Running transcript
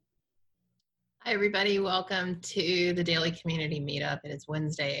Hi, everybody. Welcome to the Daily Community Meetup. It is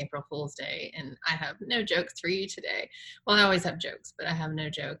Wednesday, April Fool's Day, and I have no jokes for you today. Well, I always have jokes, but I have no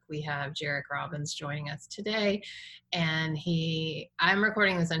joke. We have Jairek Robbins joining us today, and I'm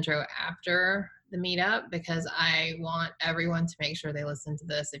recording this intro after the meetup because I want everyone to make sure they listen to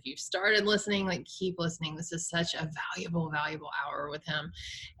this. If you've started listening, keep listening. This is such a valuable hour with him,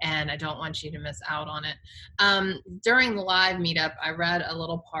 and I don't want you to miss out on it. During the live meetup, I read a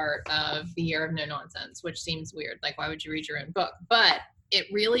little part of The Year of No Nonsense, which seems weird. Like, why would you read your own book? But it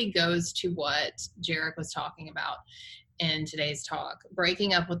really goes to what Jairek was talking about in today's talk,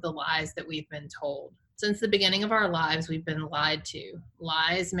 breaking up with the lies that we've been told. Since the beginning of our lives, we've been lied to.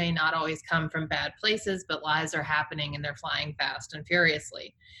 Lies may not always come from bad places, but lies are happening and they're flying fast and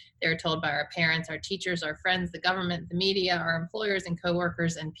furiously. They're told by our parents, our teachers, our friends, the government, the media, our employers and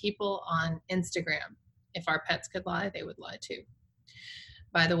coworkers, and people on Instagram. If our pets could lie, they would lie too.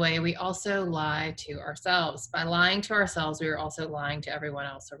 By the way, we also lie to ourselves. By lying to ourselves, we are also lying to everyone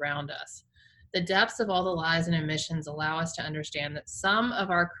else around us. The depths of all the lies and omissions allow us to understand that some of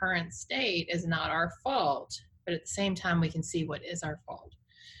our current state is not our fault, but at the same time, we can see what is our fault,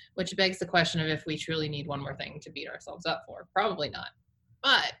 which begs the question of if we truly need one more thing to beat ourselves up for. Probably not.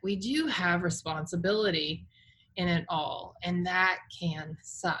 But we do have responsibility in it all, and that can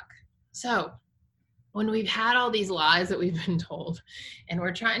suck. So when we've had all these lies that we've been told and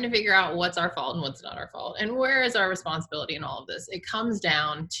we're trying to figure out what's our fault and what's not our fault and where is our responsibility in all of this, it comes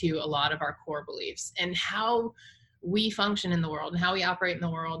down to a lot of our core beliefs and how we function in the world and how we operate in the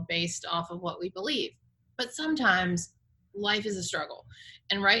world based off of what we believe. But sometimes life is a struggle.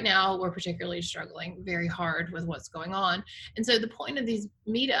 And right now we're particularly struggling very hard with what's going on. And so the point of these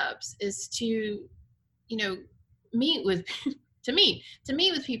meetups is to, meet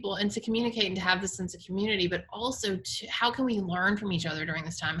with people and to communicate and to have this sense of community, but also to how can we learn from each other during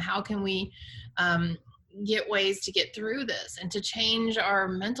this time? How can we get ways to get through this and to change our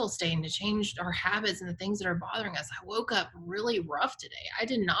mental state and to change our habits and the things that are bothering us? I woke up really rough today. I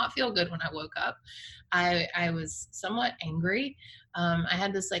did not feel good when I woke up. I was somewhat angry. I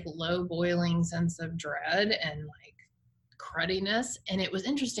had this low boiling sense of dread and cruddiness. And it was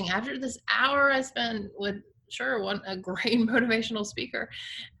interesting. After this hour I spent with a great motivational speaker,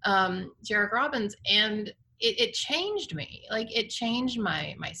 Jairek Robbins, and it changed me. It changed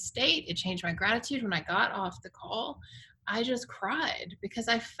my state. It changed my gratitude. When I got off the call, I just cried because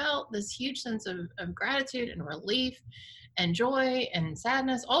I felt this huge sense of gratitude and relief and joy and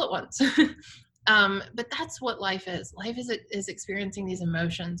sadness all at once. But that's what life is. Life is experiencing these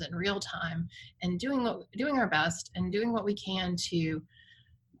emotions in real time and doing our best and doing what we can to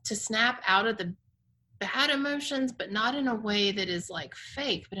snap out of the bad emotions, but not in a way that is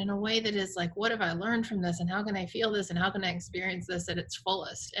fake, but in a way that is what have I learned from this and how can I feel this and how can I experience this at its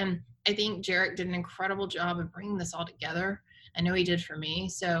fullest? And I think Jairek did an incredible job of bringing this all together. I know he did for me.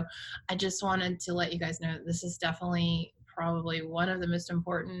 So I just wanted to let you guys know that this is definitely probably one of the most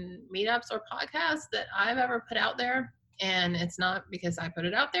important meetups or podcasts that I've ever put out there. And it's not because I put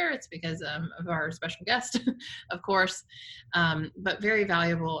it out there, it's because of our special guest, of course, but very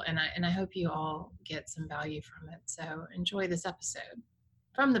valuable. And I hope you all get some value from it. So enjoy this episode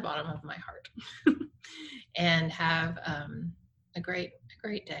from the bottom of my heart and have a great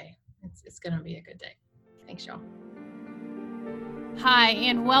day. It's going to be a good day. Thanks, y'all. Hi,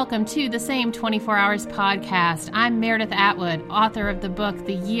 and welcome to the Same 24 Hours podcast. I'm Meredith Atwood, author of the book,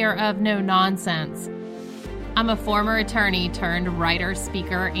 The Year of No Nonsense. I'm a former attorney turned writer,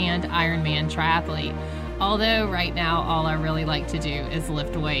 speaker, and Ironman triathlete. Although right now, all I really like to do is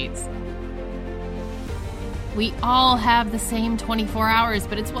lift weights. We all have the same 24 hours,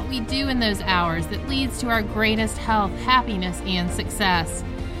 but it's what we do in those hours that leads to our greatest health, happiness, and success.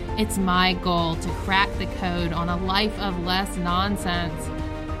 It's my goal to crack the code on a life of less nonsense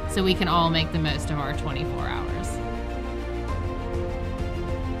so we can all make the most of our 24 hours.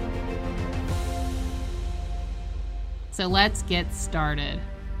 So let's get started.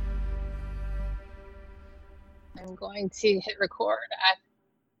 I'm going to hit record.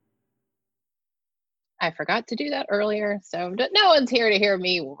 I forgot to do that earlier, so no one's here to hear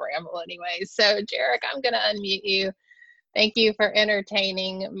me ramble anyway. So Jairek, I'm going to unmute you. Thank you for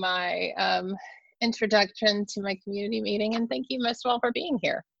entertaining my introduction to my community meeting, and thank you most of all for being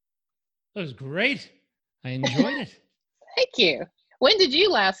here. That was great. I enjoyed it. Thank you. When did you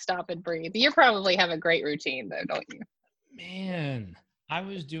last stop and breathe? You probably have a great routine though, don't you? Man, I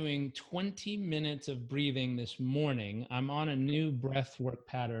was doing 20 minutes of breathing this morning. I'm on a new breath work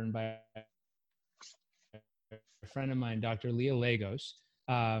pattern by a friend of mine, Dr. Leah Lagos.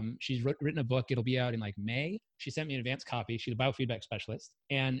 She's written a book. It'll be out in May. She sent me an advanced copy. She's a biofeedback specialist.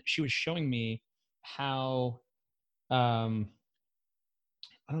 And she was showing me how, I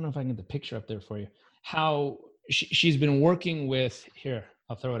don't know if I can get the picture up there for you, how she's been working with, here,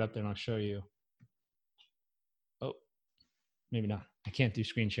 I'll throw it up there and I'll show you. Oh, maybe not. I can't do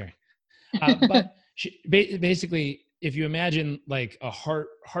screen sharing. But basically, if you imagine like a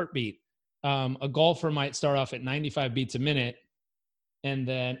heartbeat, a golfer might start off at 95 beats a minute, and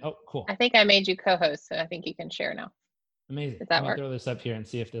then, oh, cool. I think I made you co-host, so I think you can share now. Amazing. Does that Let me work? throw this up here and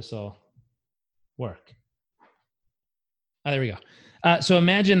see if this will work. Oh, there we go. So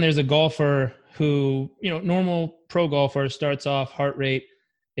imagine there's a golfer who, normal pro golfer starts off, heart rate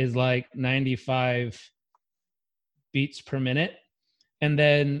is like 95 beats per minute. And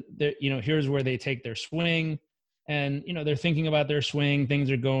then, here's where they take their swing, and, they're thinking about their swing, things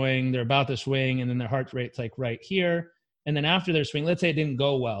are going, they're about to swing, and then their heart rate's like right here. And then after their swing, let's say it didn't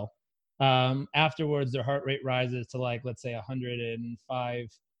go well. Afterwards, their heart rate rises to like, let's say 105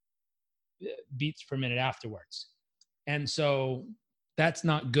 beats per minute afterwards. And so that's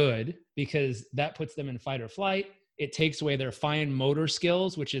not good, because that puts them in fight or flight. It takes away their fine motor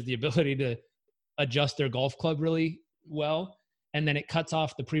skills, which is the ability to adjust their golf club really well. And then it cuts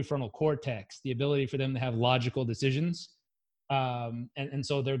off the prefrontal cortex, the ability for them to have logical decisions. And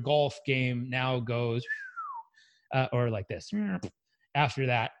so their golf game now goes, or like this. After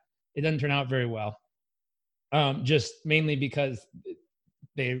that, it doesn't turn out very well. Just mainly because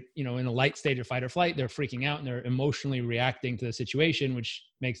they, in a light stage of fight or flight, they're freaking out and they're emotionally reacting to the situation, which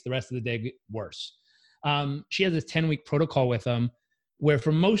makes the rest of the day worse. She has this 10-week protocol with them where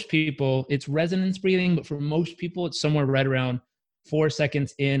for most people it's resonance breathing, but for most people it's somewhere right around 4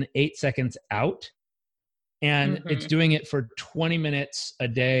 seconds in, 8 seconds out. And it's doing it for 20 minutes a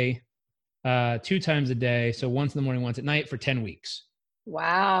day, 2 times a day. So once in the morning, once at night for 10 weeks.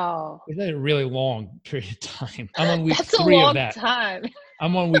 Wow. It's a really long period of time. I'm on week That's 3 a long of that. time.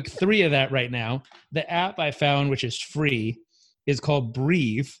 I'm on week 3 of that right now. The app I found, which is free, is called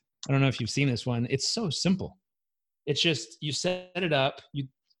Breathe. I don't know if you've seen this one. It's so simple. It's just, you set it up, you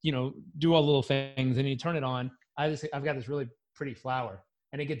do all the little things, and you turn it on. I've got this really pretty flower,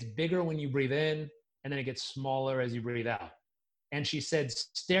 and it gets bigger when you breathe in, and then it gets smaller as you breathe out. And she said,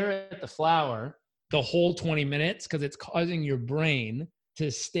 stare at the flower the whole 20 minutes because it's causing your brain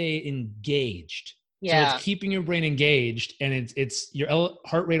to stay engaged. Yeah. So it's keeping your brain engaged, and it's your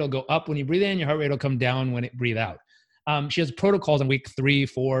heart rate will go up when you breathe in, your heart rate will come down when it breathe out. She has protocols in week 3,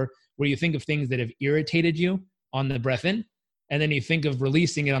 4, where you think of things that have irritated you on the breath in, and then you think of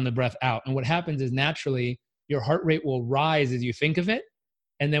releasing it on the breath out. And what happens is naturally your heart rate will rise as you think of it.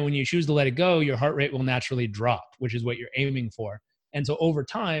 And then when you choose to let it go, your heart rate will naturally drop, which is what you're aiming for. And so over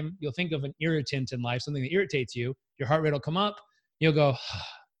time, you'll think of an irritant in life, something that irritates you, your heart rate will come up, you'll go,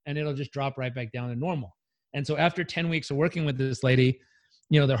 and it'll just drop right back down to normal. And so after 10 weeks of working with this lady,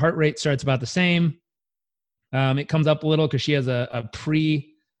 their heart rate starts about the same. It comes up a little because she has a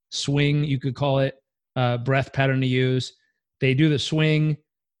pre-swing, you could call it, breath pattern to use. They do the swing,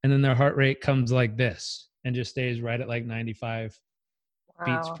 and then their heart rate comes like this and just stays right at like 95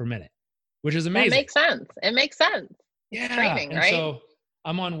 beats per minute, which is amazing. That makes sense. It makes sense. Yeah. Training, and right? So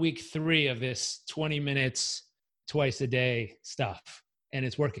I'm on week 3 of this 20 minutes twice a day stuff, and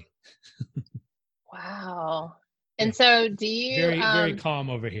it's working. Wow. And so do you very calm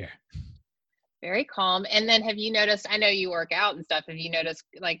over here. Very calm. And then have you noticed, I know you work out and stuff, have you noticed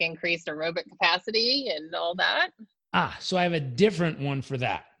like increased aerobic capacity and all that? So I have a different one for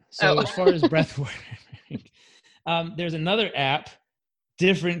that. So as far as breath work, there's another app,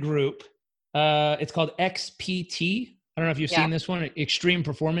 different group. It's called XPT. I don't know if you've seen this one, Extreme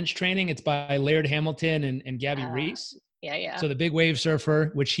Performance Training. It's by Laird Hamilton and Gabby Reese. Yeah. So the big wave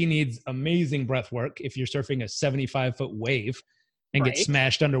surfer, which he needs amazing breath work if you're surfing a 75-foot wave and get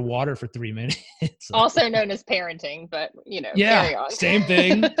smashed underwater for 3 minutes. Also known as parenting, but carry on. Same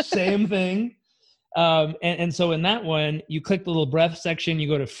thing. And so in that one, you click the little breath section, you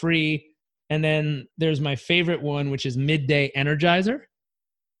go to free, and then there's my favorite one, which is Midday Energizer.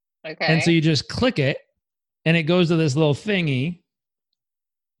 Okay. And so you just click it, and it goes to this little thingy.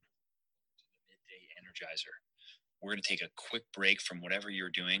 Midday Energizer. We're going to take a quick break from whatever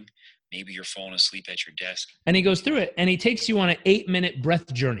you're doing. Maybe you're falling asleep at your desk. And he goes through it, and he takes you on an 8-minute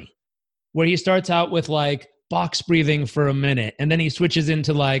breath journey where he starts out with like box breathing for a minute, and then he switches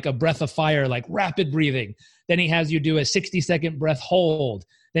into like a breath of fire, like rapid breathing. Then he has you do a 60-second breath hold.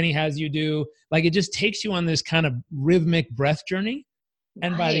 Then he has you do, like, it just takes you on this kind of rhythmic breath journey.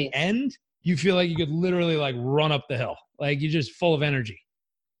 And by the end, you feel like you could literally like run up the hill. Like you're just full of energy.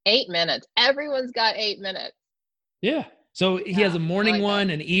 8 minutes. Everyone's got 8 minutes. Yeah. So he has a morning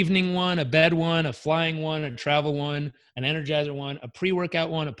one, an evening one, a bed one, a flying one, a travel one, an energizer one, a pre-workout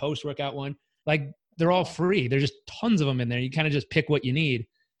one, a post-workout one. Like they're all free. There's just tons of them in there. You kind of just pick what you need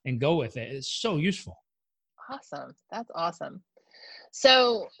and go with it. It's so useful. Awesome. That's awesome.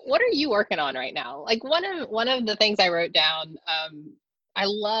 So what are you working on right now? Like one of the things I wrote down, I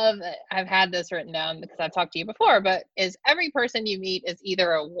love, I've had this written down because I've talked to you before, but is every person you meet is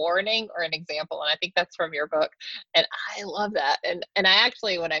either a warning or an example. And I think that's from your book. And I love that. And I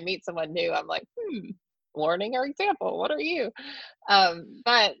actually, when I meet someone new, I'm like, warning or example, what are you? But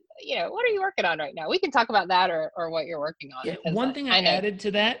what are you working on right now? We can talk about that or what you're working on. Yeah, Because one thing I I know. added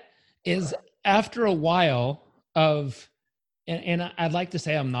to that is after a while of, and I'd like to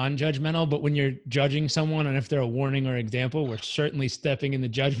say I'm non-judgmental, but when you're judging someone and if they're a warning or example, we're certainly stepping in the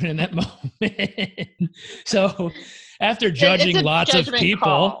judgment in that moment. So after judging lots of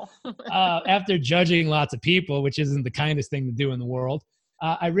people, after judging lots of people, which isn't the kindest thing to do in the world,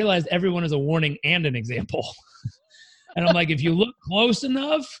 I realized everyone is a warning and an example. And I'm like, if you look close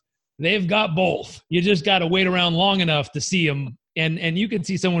enough, they've got both. You just got to wait around long enough to see them. And you can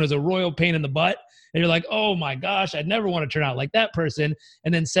see someone as a royal pain in the butt. And you're like, oh my gosh, I'd never want to turn out like that person.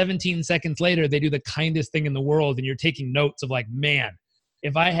 And then 17 seconds later, they do the kindest thing in the world. And you're taking notes of like, man,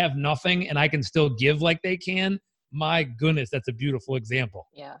 if I have nothing and I can still give like they can, my goodness, that's a beautiful example.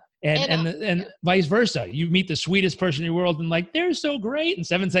 Yeah. And vice versa. You meet the sweetest person in your world and like, they're so great. And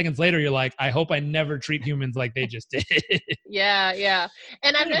 7 seconds later, you're like, I hope I never treat humans like they just did. Yeah.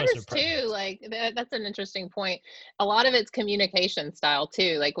 And I've noticed too, like that's an interesting point. A lot of it's communication style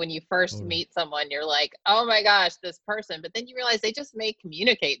too. Like when you first meet someone, you're like, oh my gosh, this person. But then you realize they just may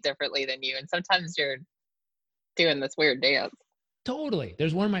communicate differently than you. And sometimes you're doing this weird dance. Totally.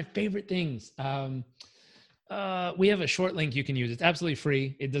 There's one of my favorite things. We have a short link you can use. It's absolutely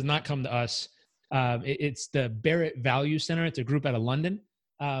free. It does not come to us. It's the Barrett Value Center. It's a group out of London.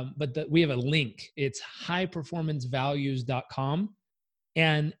 But we have a link. It's highperformancevalues.com.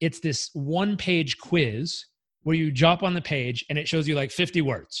 And it's this one-page quiz where you drop on the page and it shows you like 50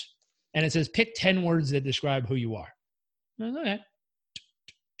 words. And it says, pick 10 words that describe who you are. Okay.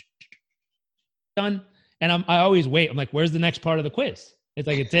 Done. And I always wait. I'm like, where's the next part of the quiz? It's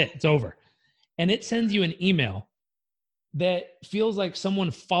like, it's it. It's over. And it sends you an email that feels like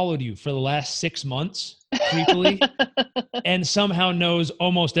someone followed you for the last 6 months creepily and somehow knows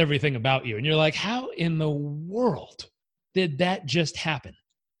almost everything about you. And you're like, how in the world did that just happen?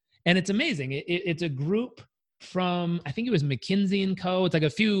 And it's amazing. It's a group from, I think it was McKinsey & Co. It's like a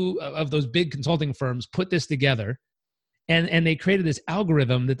few of those big consulting firms put this together. And they created this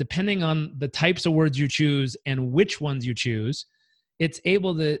algorithm that depending on the types of words you choose and which ones you choose, it's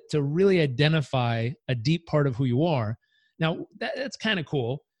able to really identify a deep part of who you are. Now, that's kind of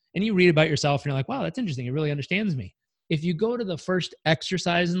cool. And you read about yourself and you're like, wow, that's interesting. It really understands me. If you go to the first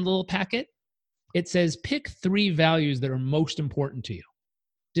exercise in the little packet, it says, pick 3 values that are most important to you.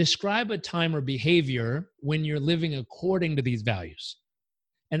 Describe a time or behavior when you're living according to these values.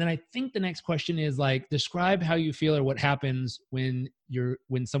 And then I think the next question is like, describe how you feel or what happens when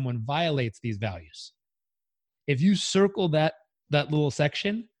someone violates these values. If you circle that little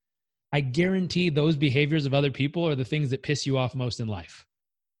section, I guarantee those behaviors of other people are the things that piss you off most in life.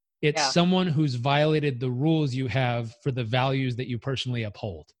 It's someone who's violated the rules you have for the values that you personally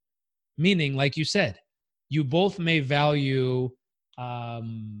uphold. Meaning, like you said, you both may value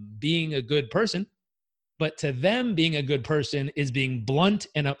being a good person, but to them, being a good person is being blunt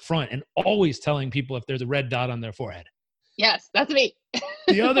and upfront and always telling people if there's a red dot on their forehead. Yes, that's me.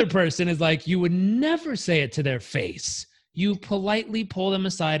 The other person is like, you would never say it to their face. You politely pull them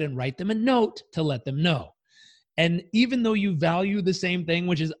aside and write them a note to let them know. And even though you value the same thing,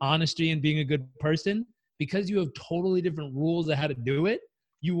 which is honesty and being a good person, because you have totally different rules of how to do it,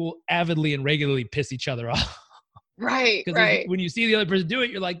 you will avidly and regularly piss each other off. Right. Because when you see the other person do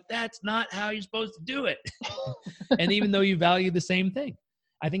it, you're like, that's not how you're supposed to do it. And even though you value the same thing,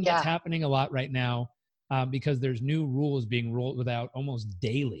 I think that's happening a lot right now because there's new rules being rolled out almost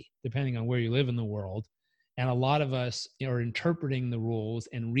daily, depending on where you live in the world. And a lot of us are interpreting the rules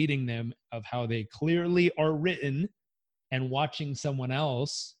and reading them of how they clearly are written and watching someone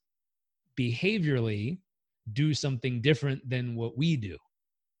else behaviorally do something different than what we do.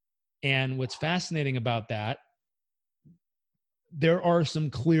 And what's fascinating about that, there are some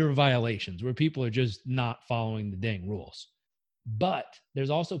clear violations where people are just not following the dang rules. But there's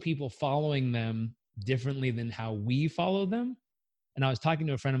also people following them differently than how we follow them. And I was talking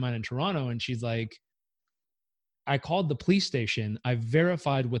to a friend of mine in Toronto, and she's like, I called the police station. I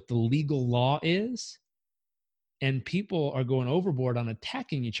verified what the legal law is. And people are going overboard on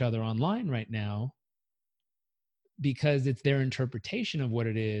attacking each other online right now because it's their interpretation of what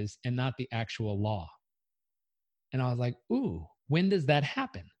it is and not the actual law. And I was like, ooh, when does that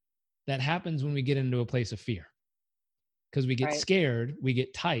happen? that happens when we get into a place of fear. Because we get scared, we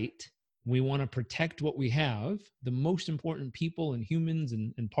get tight, we want to protect what we have, the most important people and humans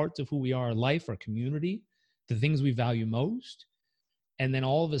and parts of who we are, life, our community, the things we value most. And then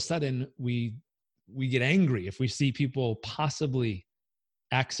all of a sudden we get angry if we see people possibly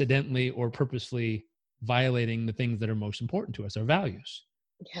accidentally or purposefully violating the things that are most important to us, our values.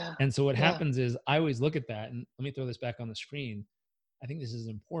 Yeah. And so what happens is I always look at that, and let me throw this back on the screen. I think this is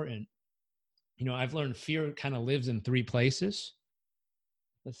important. You know, I've learned fear kind of lives in 3 places.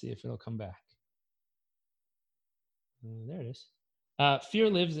 Let's see if it'll come back. There it is. Fear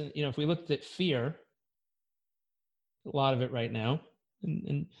lives in, you know, if we looked at fear, a lot of it right now,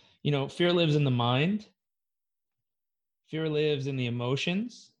 and you know, fear lives in the mind. Fear lives in the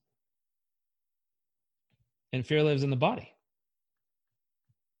emotions. And fear lives in the body.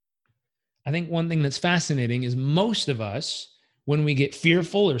 I think one thing that's fascinating is most of us, when we get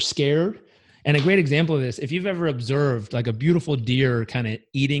fearful or scared, and a great example of this, if you've ever observed like a beautiful deer kind of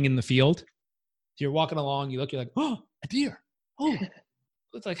eating in the field, so you're walking along, you look, you're like, oh, a deer. Oh,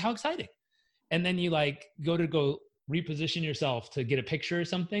 it's like, how exciting. And then you like go reposition yourself to get a picture or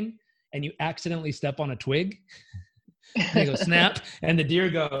something, and you accidentally step on a twig, and you go snap, and the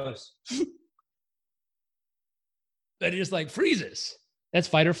deer goes, but it just like freezes. That's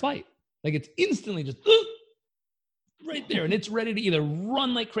fight or flight. Like it's instantly just right there. And it's ready to either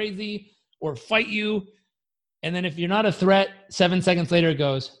run like crazy or fight you. And then if you're not a threat, 7 seconds later it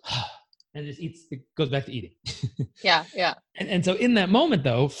goes, and just eats, it goes back to eating. Yeah. And so in that moment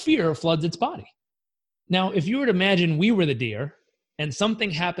though, fear floods its body. Now, if you were to imagine we were the deer and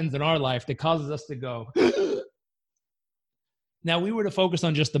something happens in our life that causes us to go, now we were to focus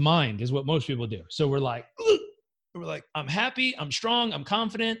on just the mind is what most people do. So we're like, I'm happy, I'm strong, I'm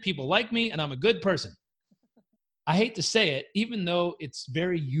confident, people like me, and I'm a good person. I hate to say it, even though it's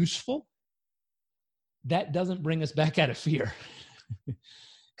very useful, that doesn't bring us back out of fear.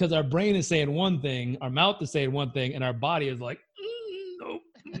 Because our brain is saying one thing, our mouth is saying one thing, and our body is like, nope,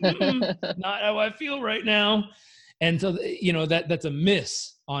 not how I feel right now. And so, you know, that's a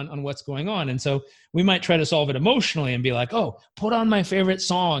miss on what's going on. And so we might try to solve it emotionally and be like, oh, put on my favorite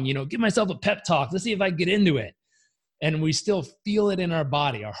song, you know, give myself a pep talk. Let's see if I can get into it. And we still feel it in our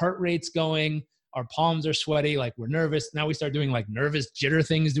body. Our heart rate's going, our palms are sweaty, like we're nervous. Now we start doing like nervous jitter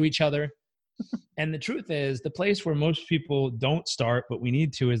things to each other. And the truth is, the place where most people don't start, but we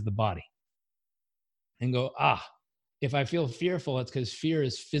need to, is the body. And go, if I feel fearful, it's because fear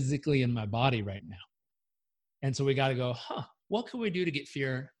is physically in my body right now. And so we got to go, what can we do to get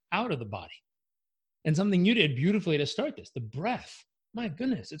fear out of the body? And something you did beautifully to start this, the breath. My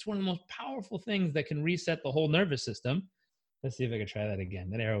goodness, it's one of the most powerful things that can reset the whole nervous system. Let's see if I can try that again.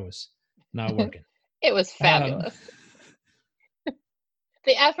 That arrow was not working. It was fabulous.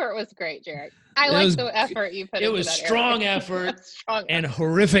 The effort was great, Jairek. I like the effort you put into that. It was strong effort and effort.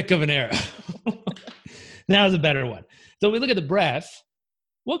 Horrific of an arrow. That was a better one. So we look at the breath.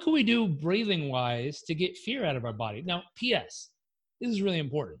 What can we do breathing-wise to get fear out of our body? Now, P.S., this is really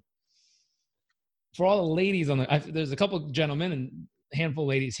important. For all the ladies there's a couple of gentlemen and a handful of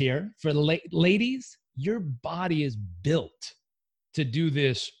ladies here. For the ladies, your body is built to do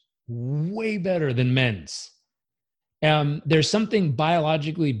this way better than men's. There's something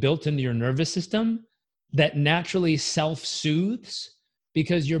biologically built into your nervous system that naturally self-soothes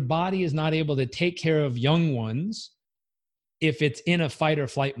because your body is not able to take care of young ones if it's in a fight or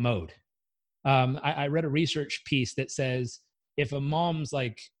flight mode. I read a research piece that says if a mom's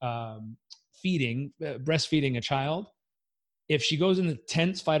like breastfeeding a child, if she goes into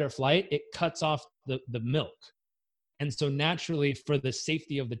tense fight or flight, it cuts off the milk. And so naturally, for the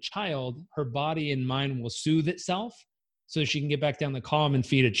safety of the child, her body and mind will soothe itself so she can get back down to calm and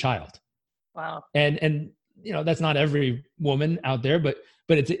feed a child. Wow. And you know, that's not every woman out there, but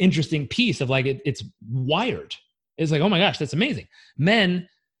it's an interesting piece of like, it's wired. It's like, oh my gosh, that's amazing. Men,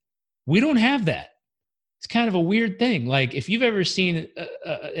 we don't have that. It's kind of a weird thing. Like if you've ever seen,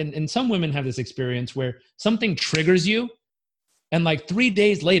 and some women have this experience where something triggers you and like 3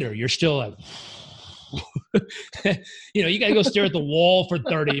 days later, you're still like, you know, you got to go stare at the wall for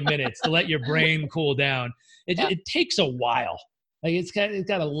 30 minutes to let your brain cool down. It takes a while. Like it's got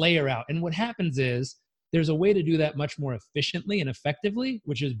to layer out. And what happens is there's a way to do that much more efficiently and effectively,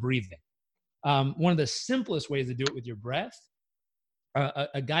 which is breathing. One of the simplest ways to do it with your breath,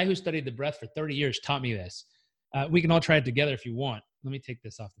 a guy who studied the breath for 30 years taught me this. We can all try it together if you want. Let me take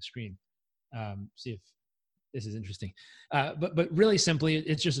this off the screen. See if this is interesting. But really simply,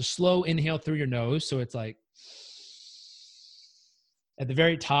 it's just a slow inhale through your nose. So it's like, at the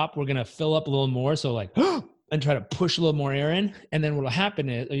very top, we're going to fill up a little more. So like, and try to push a little more air in. And then what'll happen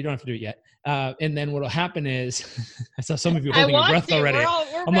is, you don't have to do it yet. And then what'll happen is, I saw some of you holding your breath already.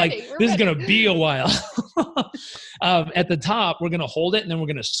 I'm ready. like, this is going to be a while. At the top, we're going to hold it and then we're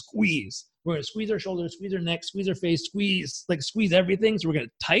going to squeeze. We're going to squeeze our shoulders, squeeze our neck, squeeze our face, squeeze everything. So we're going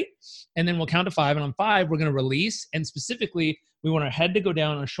to tight, and then we'll count to 5. And on 5, we're going to release. And specifically, we want our head to go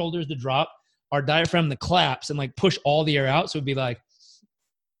down, our shoulders to drop, our diaphragm to collapse and like push all the air out. So it'd be like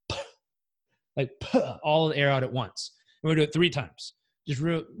all the air out at once. And we'll do it 3 times. Just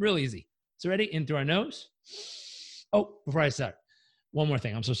real easy. So ready? In through our nose. Oh, before I start, one more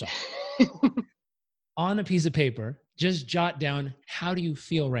thing. I'm so sorry. On a piece of paper, just jot down, how do you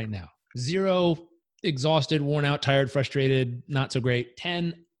feel right now? 0, exhausted, worn out, tired, frustrated, not so great.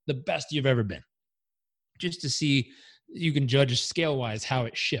 10, the best you've ever been. Just to see, you can judge scale-wise how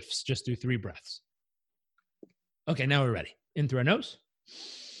it shifts just through 3 breaths. Okay, now we're ready. In through our nose.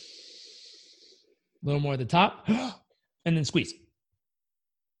 A little more at the top. And then squeeze.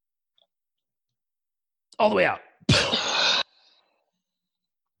 All the way out.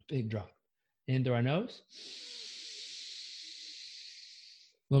 Big drop. In through our nose.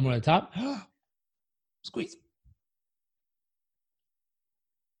 A little more at the top. Squeeze.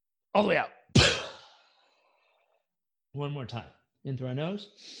 All the way out. One more time. In through our nose.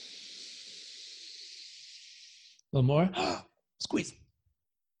 A little more. Squeeze.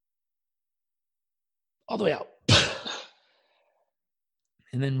 All the way out.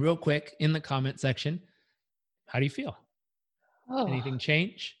 And then real quick, in the comment section, how do you feel? Oh, Anything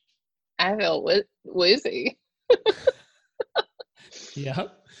change? I feel woozy. Yeah.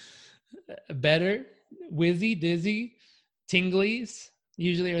 Better, wizzy, dizzy, tinglies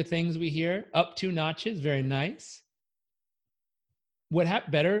usually are things we hear. Up 2 notches, very nice. What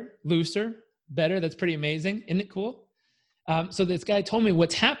happened? Better, looser, better. That's pretty amazing. Isn't it cool? So this guy told me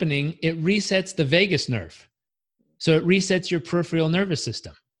what's happening. It resets the vagus nerve. So it resets your peripheral nervous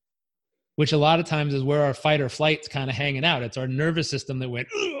system, which a lot of times is where our fight or flight's kind of hanging out. It's our nervous system that went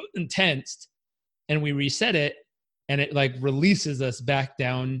intense, and we reset it, and it like releases us back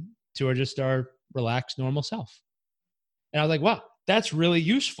down to our relaxed normal self. And I was like, wow, that's really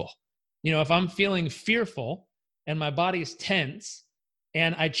useful. If I'm feeling fearful and my body's tense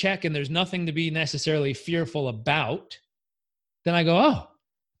and I check and there's nothing to be necessarily fearful about, then I go, oh,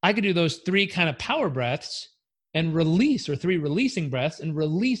 I could do those 3 kind of power breaths and release, or 3 releasing breaths, and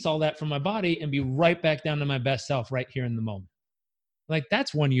release all that from my body and be right back down to my best self right here in the moment. Like,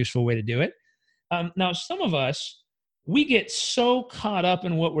 that's one useful way to do it. Now, some of us, we get so caught up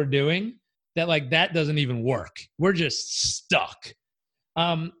in what we're doing that like that doesn't even work. We're just stuck.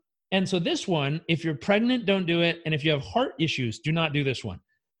 And so this one, if you're pregnant, don't do it. And if you have heart issues, do not do this one.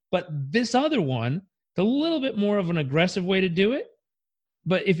 But this other one, it's a little bit more of an aggressive way to do it.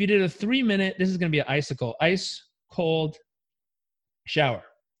 But if you did a 3-minute, this is going to be an ice cold shower.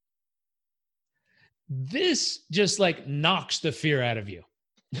 This just like knocks the fear out of you.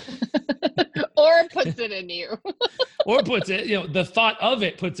 Or puts it in you. Or puts it, the thought of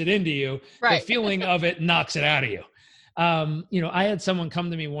it puts it into you. Right. The feeling of it knocks it out of you. I had someone come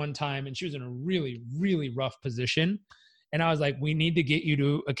to me one time and she was in a really, really rough position. And I was like, we need to get you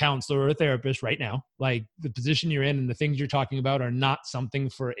to a counselor or a therapist right now. Like, the position you're in and the things you're talking about are not something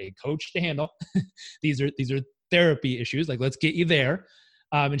for a coach to handle. These are therapy issues. Like, let's get you there.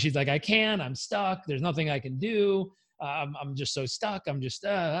 And she's like, I'm stuck. There's nothing I can do. I'm just so stuck. I'm just,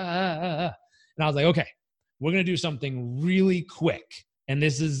 And I was like, okay, we're going to do something really quick. And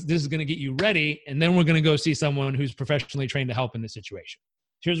this is going to get you ready. And then we're going to go see someone who's professionally trained to help in this situation.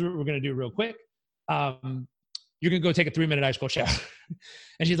 Here's what we're going to do real quick. You're going to go take a 3-minute ice cold shower.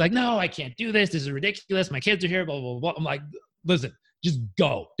 And she's like, no, I can't do this. This is ridiculous. My kids are here, blah, blah, blah. I'm like, listen, just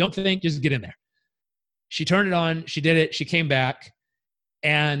go. Don't think, just get in there. She turned it on. She did it. She came back.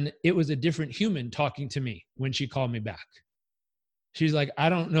 And it was a different human talking to me when she called me back. She's like, I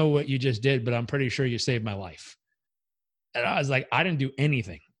don't know what you just did, but I'm pretty sure you saved my life. And I was like, I didn't do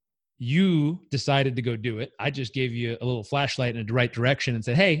anything. You decided to go do it. I just gave you a little flashlight in the right direction and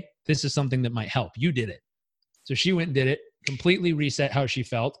said, hey, this is something that might help. You did it. So she went and did it, completely reset how she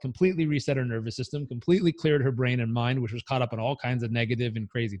felt, completely reset her nervous system, completely cleared her brain and mind, which was caught up in all kinds of negative and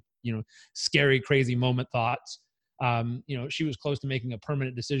crazy, scary, crazy moment thoughts. She was close to making a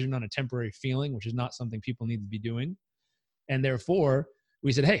permanent decision on a temporary feeling, which is not something people need to be doing. And therefore,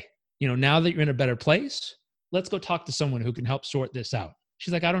 we said, hey, now that you're in a better place, let's go talk to someone who can help sort this out.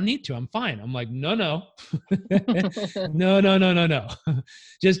 She's like, I don't need to. I'm fine. I'm like, no. No.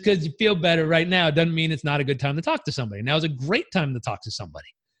 Just because you feel better right now doesn't mean it's not a good time to talk to somebody. Now is a great time to talk to somebody.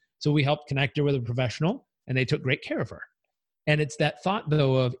 So we helped connect her with a professional, and they took great care of her. And it's that thought,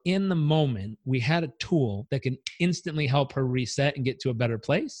 though, of in the moment, we had a tool that can instantly help her reset and get to a better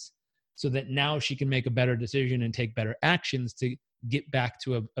place so that now she can make a better decision and take better actions to get back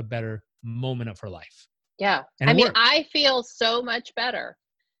to a better moment of her life. Yeah. And I mean, worked. I feel so much better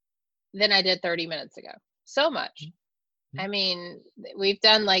than I did 30 minutes ago. So much. I mean, we've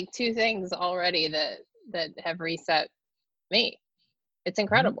done like 2 things already that have reset me. It's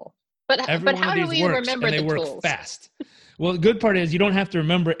incredible. But Every one how of do these we works, remember and they the work tools? fast. Well, the good part is you don't have to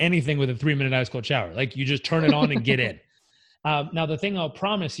remember anything with a 3-minute ice cold shower. Like, you just turn it on and get in. Now, the thing I'll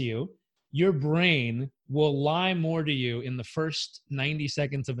promise you, your brain will lie more to you in the first 90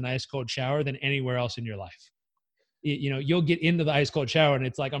 seconds of an ice cold shower than anywhere else in your life. You'll get into the ice cold shower and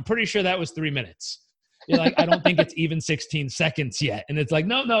it's like, I'm pretty sure that was 3 minutes. You're like, I don't think it's even 16 seconds yet. And it's like,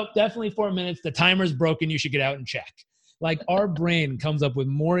 no, definitely 4 minutes. The timer's broken. You should get out and check. Like, our brain comes up with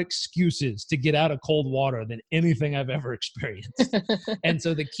more excuses to get out of cold water than anything I've ever experienced. And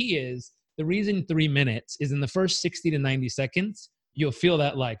so the key is, the reason 3 minutes is in the first 60 to 90 seconds, you'll feel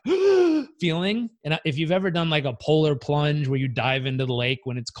that like feeling. And if you've ever done like a polar plunge where you dive into the lake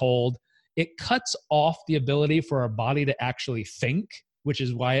when it's cold, it cuts off the ability for our body to actually think, which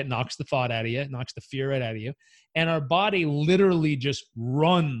is why it knocks the thought out of you, it knocks the fear right out of you. And our body literally just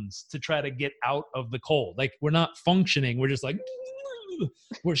runs to try to get out of the cold. Like, we're not functioning. We're just like,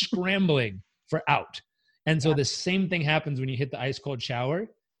 we're scrambling for out. And so the same thing happens when you hit the ice cold shower.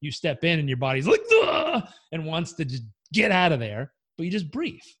 You step in and your body's like, ugh, and wants to just get out of there, but you just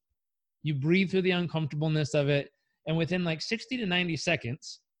breathe. You breathe through the uncomfortableness of it. And within like 60 to 90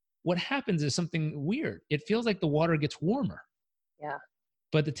 seconds, what happens is something weird. It feels like the water gets warmer. Yeah.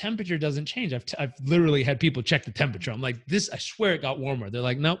 But the temperature doesn't change. I've literally had people check the temperature. I'm like, I swear it got warmer. They're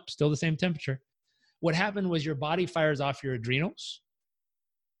like, nope, still the same temperature. What happened was your body fires off your adrenals.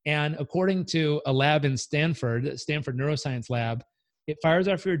 And according to a lab in Stanford Neuroscience Lab, it fires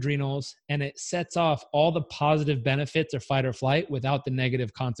off your adrenals and it sets off all the positive benefits of fight or flight without the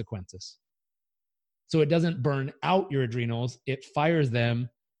negative consequences. So it doesn't burn out your adrenals. It fires them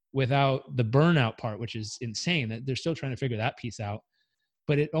without the burnout part, which is insane. That they're still trying to figure that piece out.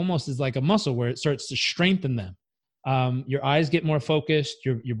 But it almost is like a muscle where it starts to strengthen them. Your eyes get more focused,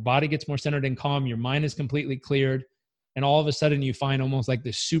 your body gets more centered and calm, your mind is completely cleared, and all of a sudden you find almost like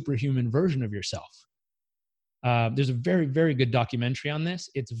this superhuman version of yourself. There's a very, very good documentary on this.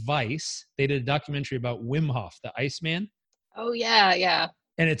 It's Vice. They did a documentary about Wim Hof, the Iceman. Oh, yeah.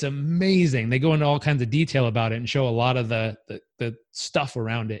 And it's amazing. They go into all kinds of detail about it and show a lot of the stuff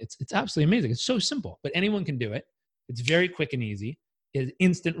around it. It's absolutely amazing. It's so simple, but anyone can do it. It's very quick and easy. It's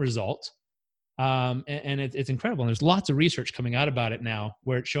instant result. And it's incredible. And there's lots of research coming out about it now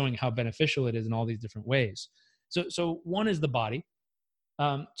where it's showing how beneficial it is in all these different ways. So one is the body.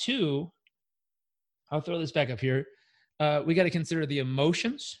 2, I'll throw this back up here. We got to consider the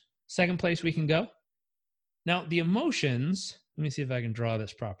emotions. Second place we can go. Now, the emotions, let me see if I can draw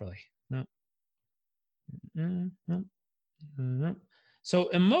this properly. No. So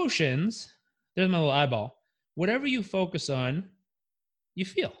emotions, there's my little eyeball. Whatever you focus on, you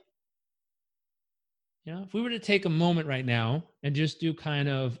feel. If we were to take a moment right now and just do kind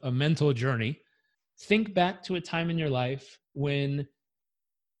of a mental journey, think back to a time in your life when,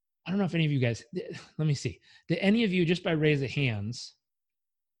 I don't know if any of you guys, let me see. Did any of you, just by raise of hands,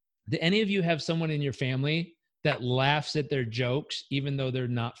 did any of you have someone in your family that laughs at their jokes even though they're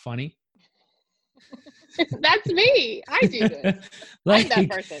not funny? That's me. I do this. I'm that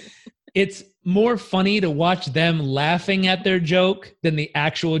person. It's more funny to watch them laughing at their joke than the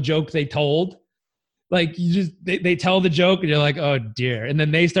actual joke they told. Like, they tell the joke and you're like, oh dear. And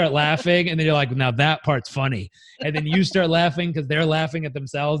then they start laughing and then you're like, now that part's funny. And then you start laughing because they're laughing at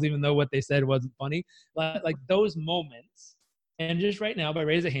themselves, even though what they said wasn't funny. Like those moments. And just right now, by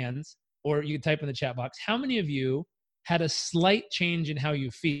raise of hands, or you can type in the chat box, how many of you had a slight change in how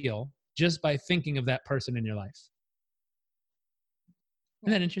you feel just by thinking of that person in your life?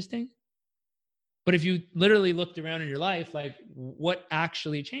 Isn't that interesting? But if you literally looked around in your life, like, what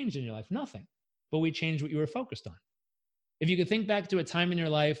actually changed in your life? Nothing. But we changed what you were focused on. If you could think back to a time in your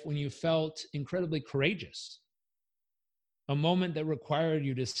life when you felt incredibly courageous, a moment that required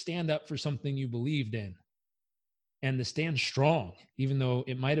you to stand up for something you believed in and to stand strong, even though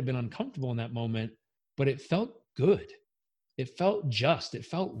it might have been uncomfortable in that moment, but it felt good. It felt just. It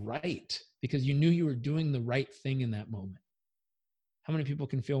felt right because you knew you were doing the right thing in that moment. How many people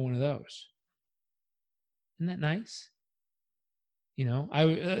can feel one of those? Isn't that nice?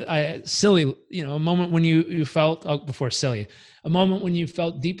 Silly, a moment when you felt, before silly, a moment when you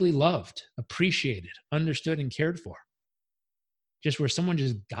felt deeply loved, appreciated, understood, and cared for. Just where someone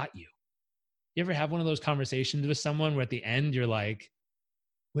just got you. You ever have one of those conversations with someone where at the end you're like,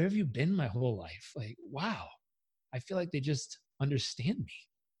 where have you been my whole life? Like, wow, I feel like they just understand me.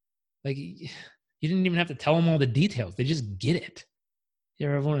 Like, you didn't even have to tell them all the details. They just get it. You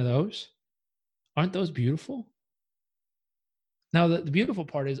ever have one of those? Aren't those beautiful? Now, the beautiful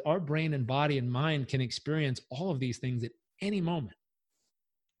part is our brain and body and mind can experience all of these things at any moment.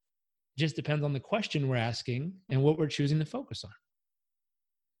 It just depends on the question we're asking and what we're choosing to focus on.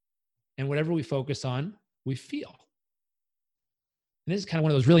 And whatever we focus on, we feel. And this is kind of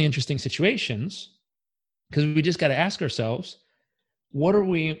one of those really interesting situations because we just got to ask ourselves, what are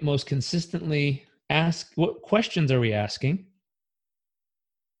we most consistently what questions are we asking?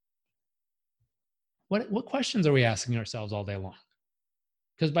 What questions are we asking ourselves all day long?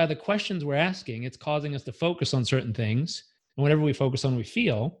 Because by the questions we're asking, it's causing us to focus on certain things. And whatever we focus on, we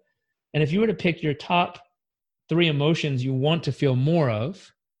feel. And if you were to pick your top 3 emotions you want to feel more of,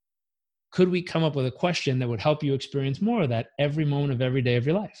 could we come up with a question that would help you experience more of that every moment of every day of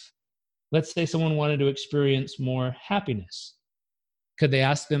your life? Let's say someone wanted to experience more happiness. Could they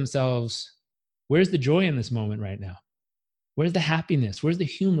ask themselves, where's the joy in this moment right now? Where's the happiness? Where's the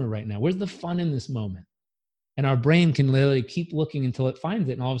humor right now? Where's the fun in this moment? And our brain can literally keep looking until it finds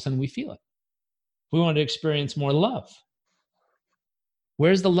it, and all of a sudden we feel it. We want to experience more love.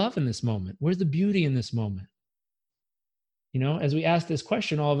 Where's the love in this moment? Where's the beauty in this moment? You know, as we ask this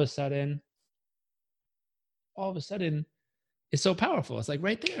question, all of a sudden, it's so powerful. It's like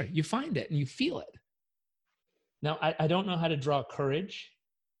right there, you find it and you feel it. Now, I don't know how to draw courage.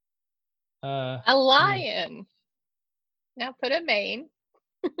 A lion. Now put a mane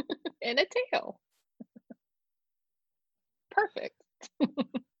and a tail. Perfect.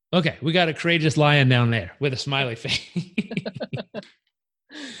 Okay, we got a courageous lion down there with a smiley face.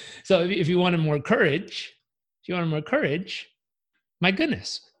 So if you wanted more courage, my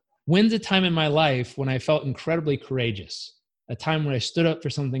goodness, when's a time in my life when I felt incredibly courageous? A time where I stood up for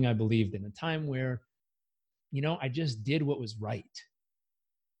something I believed in, a time where, you know, I just did what was right.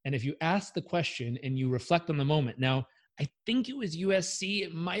 And if you ask the question and you reflect on the moment, now, I think it was USC,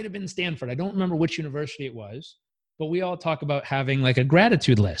 it might have been Stanford. I don't remember which university it was, but we all talk about having like a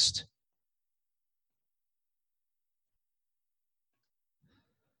gratitude list.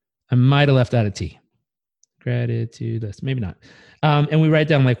 I might have left out a T. Gratitude list, maybe not. And we write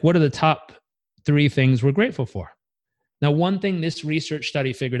down like, what are the top 3 things we're grateful for? Now, one thing this research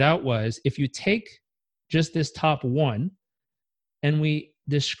study figured out was if you take just this top 1 and we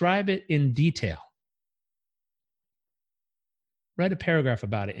describe it in detail, write a paragraph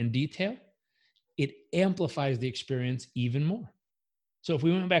about it in detail, it amplifies the experience even more. So if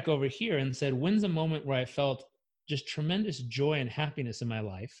we went back over here and said, when's a moment where I felt just tremendous joy and happiness in my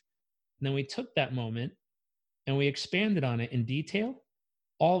life? And then we took that moment and we expanded on it in detail,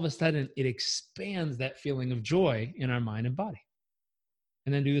 all of a sudden it expands that feeling of joy in our mind and body.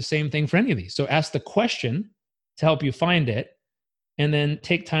 And then do the same thing for any of these. So ask the question to help you find it, and then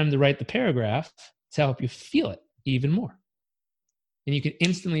take time to write the paragraph to help you feel it even more. And you can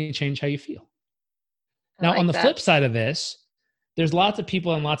instantly change how you feel. Now, on the flip side of this, there's lots of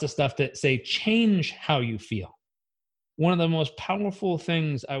people and lots of stuff that say change how you feel. One of the most powerful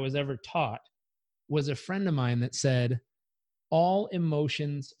things I was ever taught was a friend of mine that said, all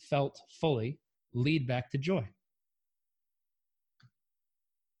emotions felt fully lead back to joy.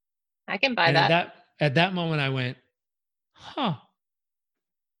 I can buy that. At that moment, I went, huh.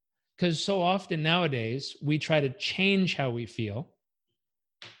 Because so often nowadays, we try to change how we feel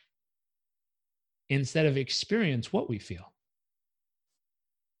instead of experience what we feel.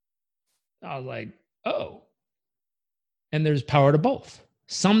 I was like, oh. And there's power to both.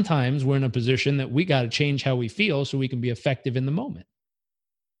 Sometimes we're in a position that we got to change how we feel so we can be effective in the moment.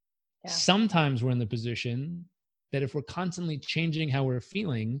 Yeah. Sometimes we're in the position that if we're constantly changing how we're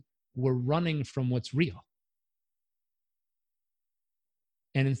feeling, we're running from what's real.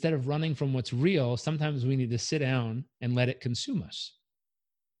 And instead of running from what's real, sometimes we need to sit down and let it consume us.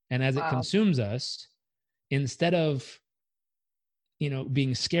 And as it consumes us, instead of, you know,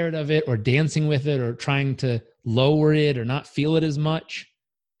 being scared of it or dancing with it or trying to lower it or not feel it as much,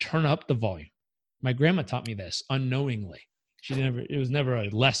 turn up the volume. My grandma taught me this unknowingly. It was never a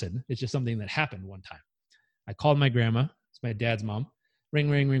lesson. It's just something that happened one time. I called my grandma. It's my dad's mom. Ring,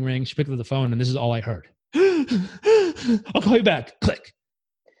 ring, ring, ring. She picked up the phone and this is all I heard. I'll call you back. Click.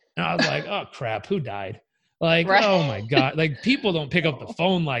 And I was like, oh crap, who died? Like, right. Oh my God. Like people don't pick up the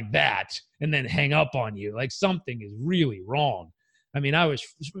phone like that and then hang up on you. Like something is really wrong. I mean, I was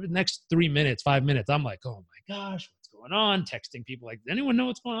the next 3 minutes, 5 minutes, I'm like, oh my gosh, what's going on? Texting people like, does anyone know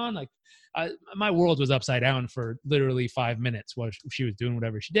what's going on? Like my world was upside down for literally 5 minutes while she was doing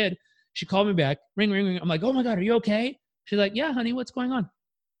whatever she did. She called me back, ring, ring, ring. I'm like, oh my God, are you okay? She's like, yeah, honey, what's going on?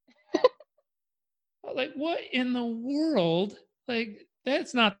 I was like, what in the world? Like,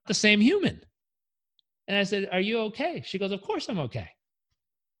 that's not the same human. And I said, are you okay? She goes, of course I'm okay.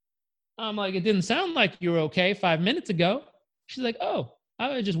 I'm like, it didn't sound like you were okay 5 minutes ago. She's like, oh,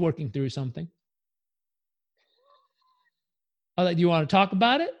 I was just working through something. I was like, do you want to talk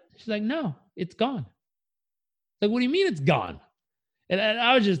about it? She's like, no, it's gone. Like, what do you mean it's gone? And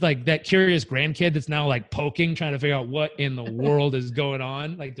I was just like that curious grandkid that's now like poking, trying to figure out what in the world is going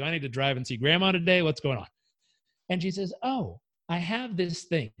on. Like, do I need to drive and see grandma today? What's going on? And she says, oh, I have this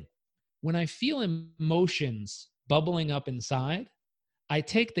thing. When I feel emotions bubbling up inside, I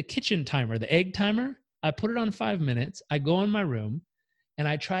take the kitchen timer, the egg timer, I put it on 5 minutes, I go in my room, and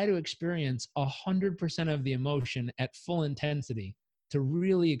I try to experience 100% of the emotion at full intensity to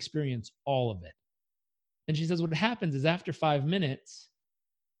really experience all of it. And she says, what happens is after 5 minutes,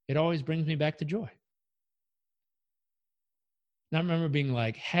 it always brings me back to joy. And I remember being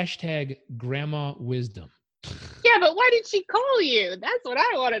like, hashtag grandma wisdom. Yeah, but why did she call you? That's what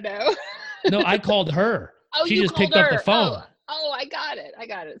I want to know. No, I called her. Oh, she you just called picked up her. the phone. Oh, I got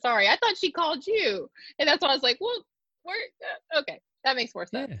it. Sorry, I thought she called you, and that's why I was like, well, where? Okay, that makes more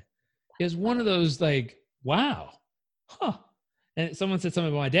sense. Yeah. It was one of those like, wow, huh. And someone said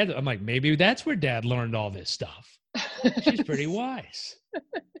something about my dad. I'm like, maybe that's where dad learned all this stuff. She's pretty wise.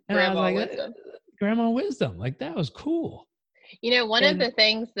 And Grandma I was like, wisdom. Grandma wisdom. Like, that was cool. You know, one of the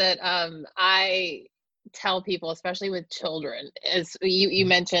things that I tell people, especially with children, is you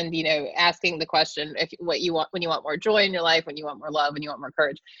mentioned, you know, asking the question if what you want when you want more joy in your life, when you want more love, when you want more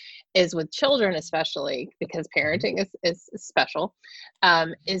courage, is with children, especially because parenting is special,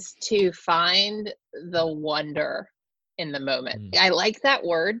 is to find the wonder in the moment. I like that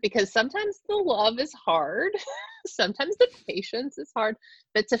word because sometimes the love is hard. Sometimes the patience is hard,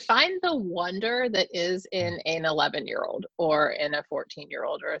 but to find the wonder that is in an 11-year-old or in a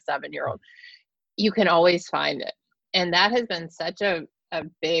 14-year-old or a 7-year-old, you can always find it. And that has been such a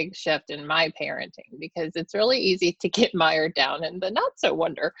big shift in my parenting, because it's really easy to get mired down in the not so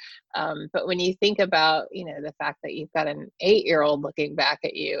wonder. But when you think about, you know, the fact that you've got an 8-year-old looking back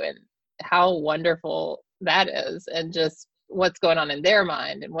at you and how wonderful that is, and just what's going on in their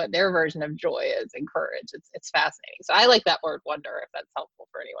mind and what their version of joy is and courage, it's fascinating. So I like that word wonder, if that's helpful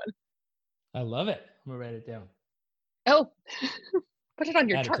for anyone. I love it. I'm gonna write it down. Oh, put it on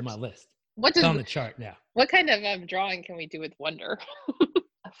your Add chart. it to my list. What It's on the chart now. What kind of drawing can we do with wonder?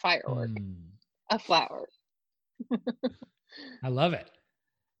 A firework, a flower. I love it.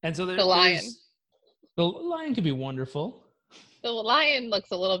 And so the lion. The lion could be wonderful. The lion looks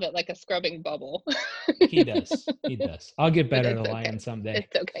a little bit like a scrubbing bubble. He does. He does. I'll get better at a lion okay. someday.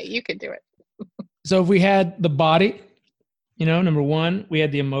 It's okay. You can do it. So if we had the body, you know, number one, we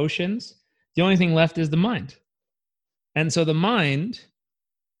had the emotions. The only thing left is the mind. And so the mind,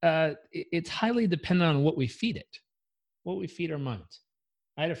 it's highly dependent on what we feed it, what we feed our minds.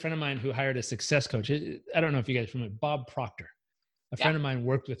 I had a friend of mine who hired a success coach. I don't know if you guys remember Bob Proctor. A friend of mine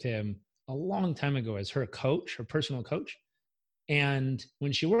worked with him a long time ago as her coach, her personal coach. And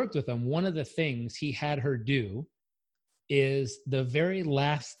when she worked with him, one of the things he had her do is the very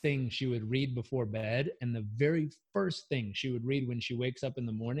last thing she would read before bed and the very first thing she would read when she wakes up in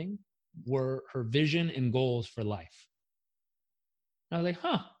the morning were her vision and goals for life. I was like,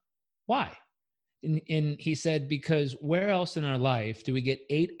 huh, why? And he said, because where else in our life do we get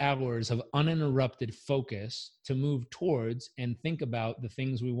 8 hours of uninterrupted focus to move towards and think about the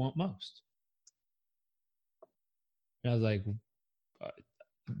things we want most? And I was like,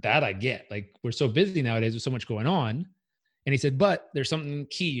 that I get. Like, we're so busy nowadays with so much going on. And he said, but there's something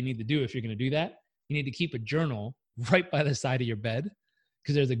key you need to do if you're going to do that. You need to keep a journal right by the side of your bed,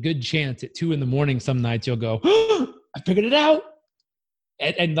 because there's a good chance at 2 a.m. some nights you'll go, oh, I figured it out.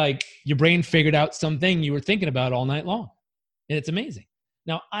 And like your brain figured out something you were thinking about all night long. And it's amazing.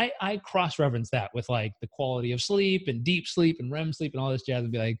 Now, I cross-reference that with like the quality of sleep and deep sleep and REM sleep and all this jazz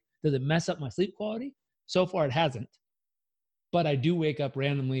and be like, does it mess up my sleep quality? So far, it hasn't. But I do wake up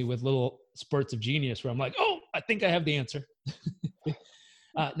randomly with little spurts of genius where I'm like, oh, I think I have the answer.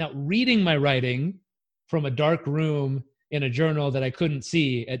 Now, reading my writing from a dark room in a journal that I couldn't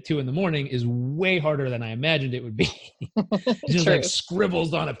see at 2 a.m. is way harder than I imagined it would be. Just like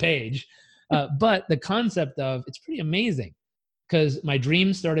scribbles on a page. But the concept of it's pretty amazing, because my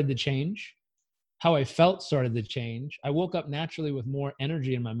dreams started to change. How I felt started to change. I woke up naturally with more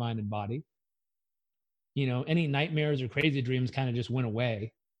energy in my mind and body. You know, any nightmares or crazy dreams kind of just went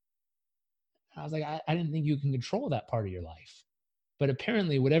away. I was like, I didn't think you can control that part of your life. But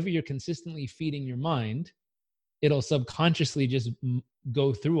apparently, whatever you're consistently feeding your mind it'll subconsciously just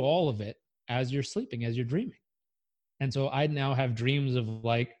go through all of it as you're sleeping, as you're dreaming. And so I now have dreams of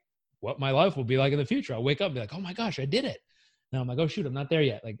like what my life will be like in the future. I'll wake up and be like, oh my gosh, I did it. And I'm like, oh shoot, I'm not there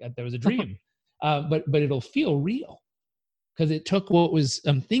yet. Like there was a dream. But it'll feel real because it took what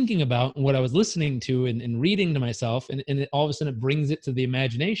I'm thinking about and what I was listening to and reading to myself. And all of a sudden it brings it to the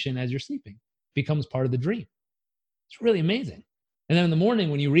imagination as you're sleeping, becomes part of the dream. It's really amazing. And then in the morning,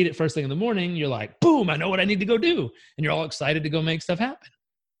 when you read it first thing in the morning, you're like, boom, I know what I need to go do. And you're all excited to go make stuff happen.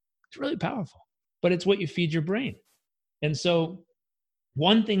 It's really powerful, but it's what you feed your brain. And so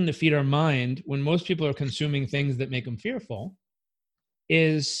one thing to feed our mind when most people are consuming things that make them fearful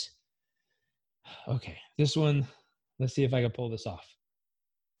is, okay, this one, let's see if I can pull this off.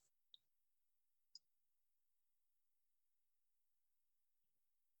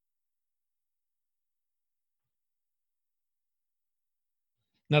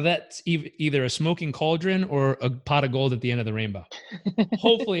 Now that's either a smoking cauldron or a pot of gold at the end of the rainbow.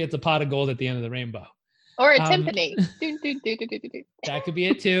 Hopefully it's a pot of gold at the end of the rainbow. Or a timpani. That could be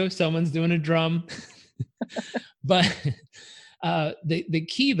it too. Someone's doing a drum. But the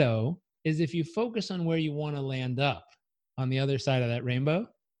key though is if you focus on where you want to land up on the other side of that rainbow,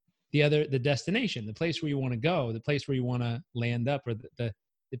 the destination, the place where you want to go, the place where you want to land up, or the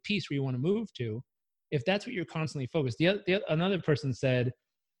piece where you want to move to, if that's what you're constantly focused. Another person said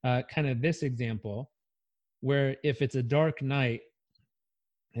kind of this example, where if it's a dark night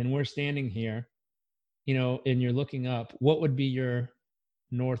and we're standing here, and you're looking up, what would be your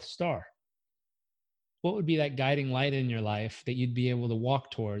North Star? What would be that guiding light in your life that you'd be able to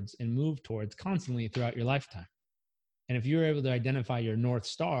walk towards and move towards constantly throughout your lifetime? And if you're able to identify your North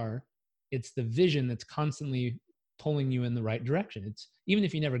Star, it's the vision that's constantly pulling you in the right direction. It's even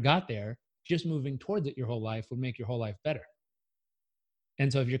if you never got there, just moving towards it your whole life would make your whole life better.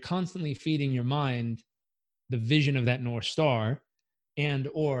 And so if you're constantly feeding your mind the vision of that North Star and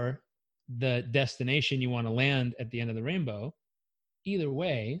or the destination you want to land at the end of the rainbow, either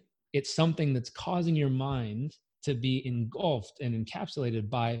way, it's something that's causing your mind to be engulfed and encapsulated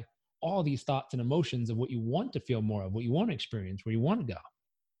by all these thoughts and emotions of what you want to feel more of, what you want to experience, where you want to go.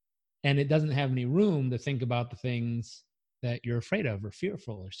 And it doesn't have any room to think about the things that you're afraid of or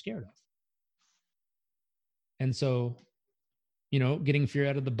fearful or scared of. And so, getting fear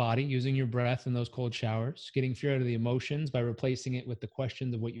out of the body, using your breath in those cold showers, getting fear out of the emotions by replacing it with the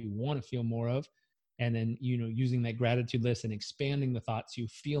questions of what you want to feel more of. And then, using that gratitude list and expanding the thoughts, you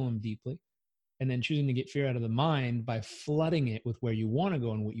feel them deeply. And then choosing to get fear out of the mind by flooding it with where you want to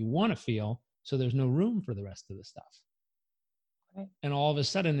go and what you want to feel. So there's no room for the rest of the stuff. Right. And all of a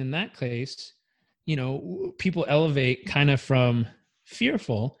sudden in that case, people elevate kind of from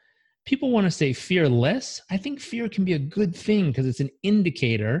fearful. People want to say fearless. I think fear can be a good thing because it's an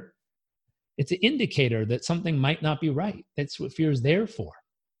indicator. It's an indicator that something might not be right. That's what fear is there for.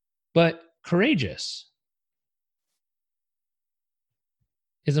 But courageous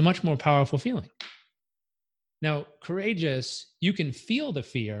is a much more powerful feeling. Now, courageous, you can feel the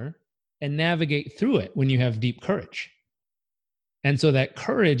fear and navigate through it when you have deep courage. And so that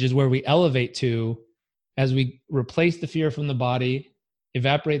courage is where we elevate to as we replace the fear from the body,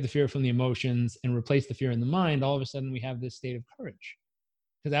 evaporate the fear from the emotions, and replace the fear in the mind. All of a sudden, we have this state of courage.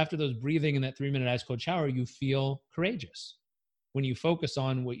 Because after those breathing in that 3-minute ice cold shower, you feel courageous. When you focus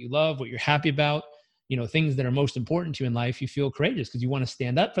on what you love, what you're happy about, things that are most important to you in life, you feel courageous because you want to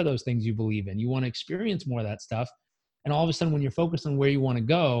stand up for those things you believe in. You want to experience more of that stuff. And all of a sudden, when you're focused on where you want to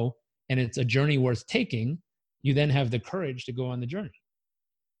go and it's a journey worth taking, you then have the courage to go on the journey.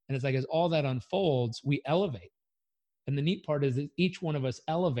 And it's like, as all that unfolds, we elevate. And the neat part is that each one of us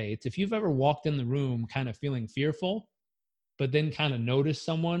elevates. If you've ever walked in the room kind of feeling fearful, but then kind of noticed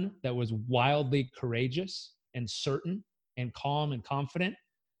someone that was wildly courageous and certain and calm and confident,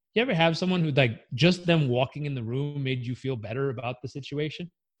 you ever have someone who like just them walking in the room made you feel better about the situation?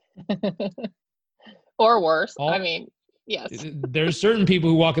 Or worse. Yes. There's certain people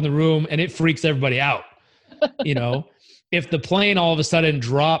who walk in the room and it freaks everybody out. If the plane all of a sudden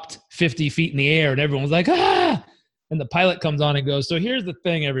dropped 50 feet in the air and everyone's like, ah, and the pilot comes on and goes, so here's the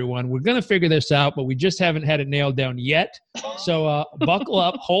thing, everyone, we're going to figure this out, but we just haven't had it nailed down yet. So buckle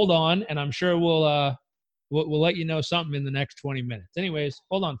up, hold on. And I'm sure we'll let you know something in the next 20 minutes. Anyways,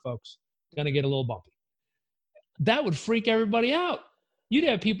 hold on, folks. It's going to get a little bumpy. That would freak everybody out. You'd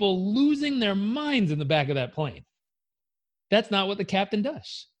have people losing their minds in the back of that plane. That's not what the captain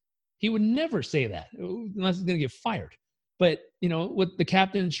does. He would never say that unless he's going to get fired. But, what the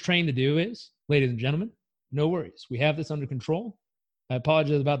captain's trained to do is, ladies and gentlemen, no worries. We have this under control. I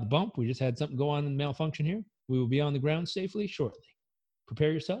apologize about the bump. We just had something go on in malfunction here. We will be on the ground safely shortly.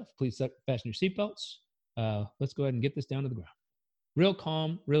 Prepare yourself. Please fasten your seatbelts. Let's go ahead and get this down to the ground. Real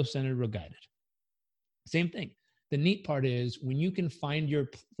calm, real centered, real guided. Same thing. The neat part is when you can find your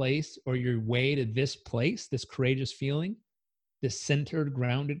place or your way to this place, this courageous feeling, this centered,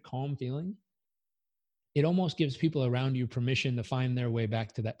 grounded, calm feeling, it almost gives people around you permission to find their way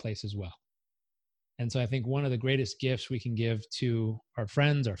back to that place as well. And so I think one of the greatest gifts we can give to our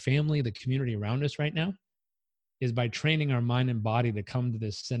friends, our family, the community around us right now is by training our mind and body to come to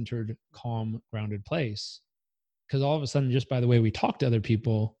this centered, calm, grounded place. Because all of a sudden, just by the way we talk to other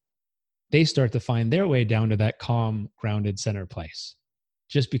people, they start to find their way down to that calm, grounded center place.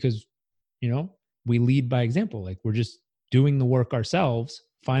 Just because, we lead by example. Like we're just doing the work ourselves,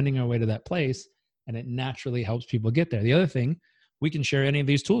 finding our way to that place, and it naturally helps people get there. The other thing, we can share any of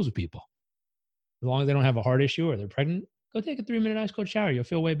these tools with people. As long as they don't have a heart issue or they're pregnant, go take a 3-minute ice cold shower. You'll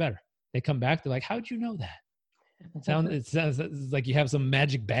feel way better. They come back, they're like, how'd you know that? It sounds like you have some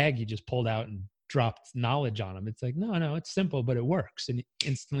magic bag you just pulled out and dropped knowledge on them. It's like, no, it's simple, but it works and it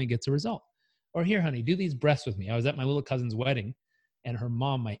instantly gets a result. Or here, honey, do these breaths with me. I was at my little cousin's wedding and her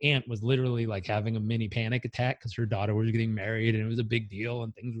mom, my aunt, was literally like having a mini panic attack because her daughter was getting married and it was a big deal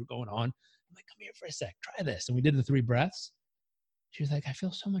and things were going on. I'm like, come here for a sec, try this. And we did the 3 breaths. She was like, I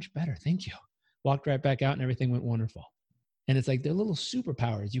feel so much better. Thank you. Walked right back out and everything went wonderful. And it's like they're little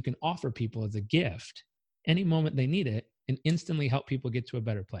superpowers you can offer people as a gift any moment they need it and instantly help people get to a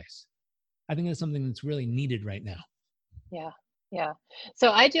better place. I think that's something that's really needed right now. Yeah.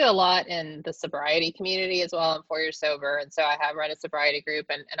 So I do a lot in the sobriety community as well. I'm 4 years sober. And so I have run a sobriety group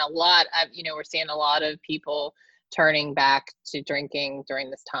and a lot of, we're seeing a lot of people turning back to drinking during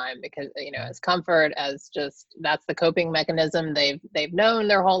this time because, as comfort, as just, that's the coping mechanism they've known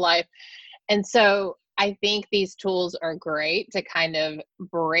their whole life. And so I think these tools are great to kind of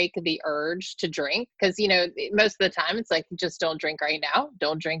break the urge to drink because, most of the time it's like, just don't drink right now.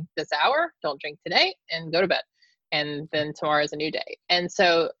 Don't drink this hour. Don't drink today and go to bed. And then tomorrow is a new day. And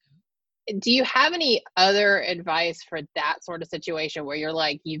so do you have any other advice for that sort of situation where you're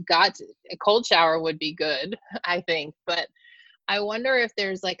like, a cold shower would be good, I think, but I wonder if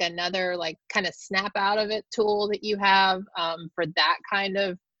there's like another like kind of snap out of it tool that you have for that kind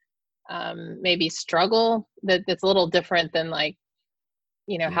of maybe struggle that's a little different than like,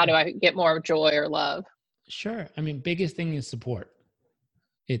 how do I get more joy or love? Sure. I mean, biggest thing is support.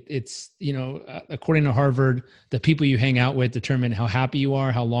 It's according to Harvard, the people you hang out with determine how happy you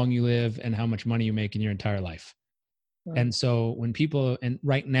are, how long you live, and how much money you make in your entire life. Right. And so when people, and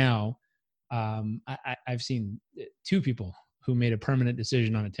right now, I've seen 2 people who made a permanent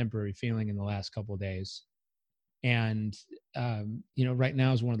decision on a temporary feeling in the last couple of days. And, right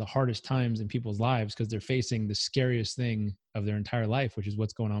now is one of the hardest times in people's lives because they're facing the scariest thing of their entire life, which is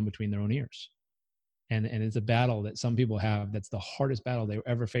what's going on between their own ears. And it's a battle that some people have. That's the hardest battle they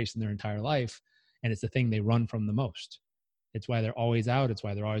ever faced in their entire life. And it's the thing they run from the most. It's why they're always out. It's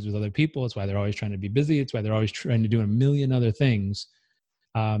why they're always with other people. It's why they're always trying to be busy. It's why they're always trying to do a million other things.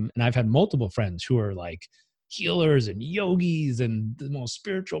 And I've had multiple friends who are like healers and yogis and the most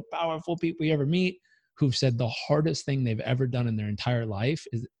spiritual, powerful people you ever meet who've said the hardest thing they've ever done in their entire life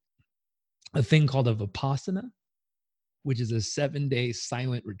is a thing called a Vipassana, which is a 7-day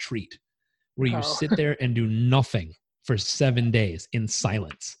silent retreat where you sit there and do nothing for 7 days in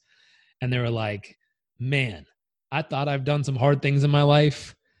silence. And they were like, man, I thought I've done some hard things in my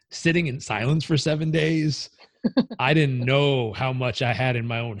life. Sitting in silence for 7 days. I didn't know how much I had in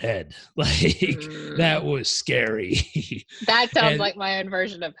my own head. Like that was scary. That sounds like my own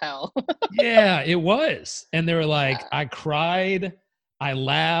version of hell. Yeah, it was. And they were like, I cried, I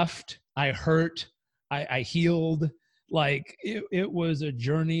laughed, I hurt, I healed. Like it was a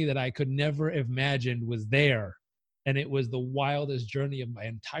journey that I could never have imagined was there. And it was the wildest journey of my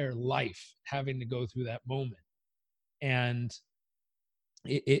entire life having to go through that moment. And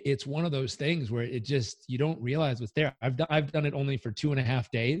it's one of those things where it just, you don't realize what's there. I've done it only for 2.5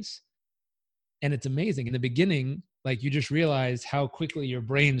 days. And it's amazing. In the beginning, like you just realize how quickly your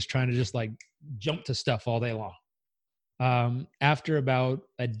brain's trying to just like jump to stuff all day long. After about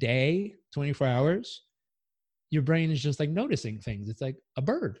a day, 24 hours, your brain is just like noticing things. It's like a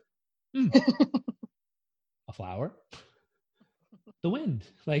bird, a flower, the wind,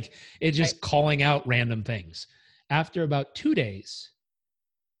 like it's just calling out random things. After about 2 days,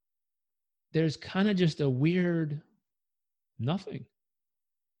 there's kind of just a weird nothing.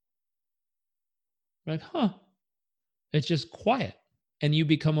 Like, it's just quiet and you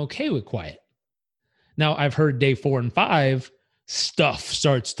become okay with quiet. Now I've heard day 4 and 5, stuff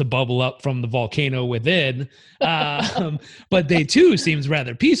starts to bubble up from the volcano within. But day 2 seems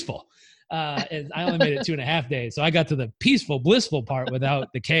rather peaceful. And I only made it 2.5 days. So I got to the peaceful, blissful part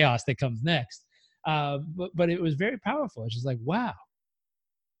without the chaos that comes next. But it was very powerful. It's just like, wow,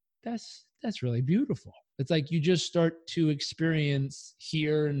 that's really beautiful. It's like you just start to experience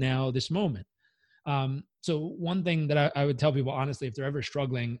here and now, this moment. So one thing that I would tell people, honestly, if they're ever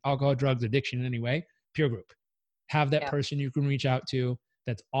struggling, alcohol, drugs, addiction in any way, peer group. Have that person you can reach out to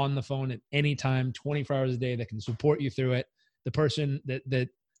that's on the phone at any time, 24 hours a day, that can support you through it. The person that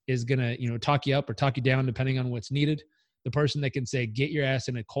is going to, talk you up or talk you down, depending on what's needed. The person that can say, get your ass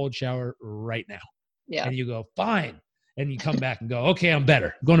in a cold shower right now. Yeah. And you go, fine. And you come back and go, okay, I'm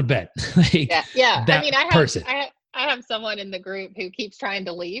better. I'm going to bed. Like, yeah. That person. I have someone in the group who keeps trying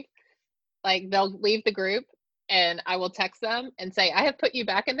to leave. Like, they'll leave the group and I will text them and say, I have put you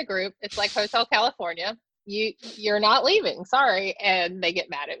back in the group. It's like Hotel California. You're not leaving. Sorry. And they get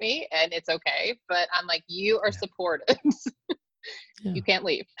mad at me, and it's okay. But I'm like, you are supported. You can't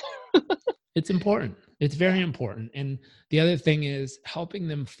leave. It's important. It's very important. And the other thing is helping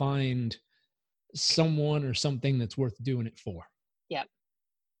them find someone or something that's worth doing it for. Yep.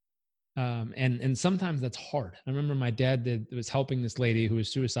 And sometimes that's hard. I remember my dad was helping this lady who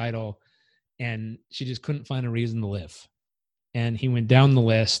was suicidal, and she just couldn't find a reason to live. And he went down the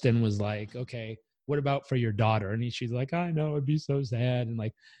list and was like, okay, what about for your daughter? And she's like, I know, it'd be so sad. And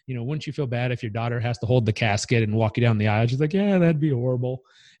like, wouldn't you feel bad if your daughter has to hold the casket and walk you down the aisle? She's like, yeah, that'd be horrible.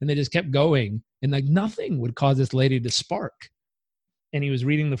 And they just kept going. And like nothing would cause this lady to spark. And he was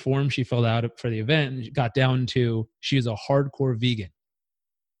reading the form she filled out for the event, and got down to, she's a hardcore vegan.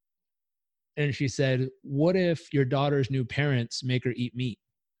 And she said, what if your daughter's new parents make her eat meat?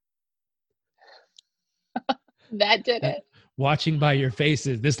 That did it. Watching by your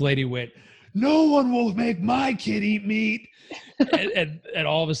faces, this lady went, no one will make my kid eat meat. and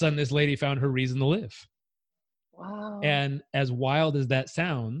all of a sudden, this lady found her reason to live. Wow. And as wild as that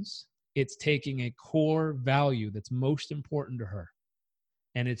sounds, it's taking a core value that's most important to her,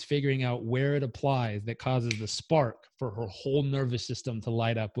 and it's figuring out where it applies that causes the spark for her whole nervous system to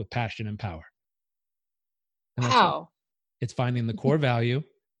light up with passion and power. And wow. It's finding the core value,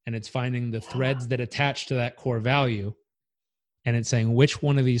 and it's finding the threads that attach to that core value. And it's saying which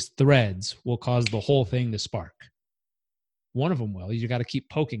one of these threads will cause the whole thing to spark. One of them will. You got to keep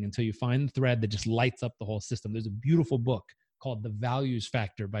poking until you find the thread that just lights up the whole system. There's a beautiful book called The Values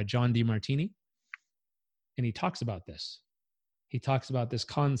Factor by John DeMartini. And he talks about this. He talks about this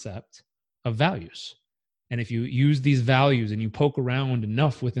concept of values. And if you use these values and you poke around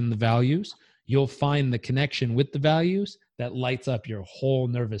enough within the values, you'll find the connection with the values that lights up your whole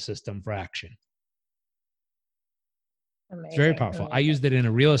nervous system for action. Amazing. It's very powerful. I used it in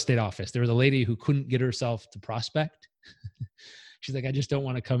a real estate office. There was a lady who couldn't get herself to prospect. She's like, I just don't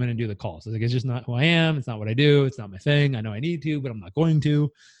want to come in and do the calls. I was like, it's just not who I am. It's not what I do. It's not my thing. I know I need to, but I'm not going to.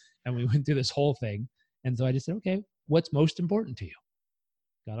 And we went through this whole thing. And so I just said, okay, what's most important to you?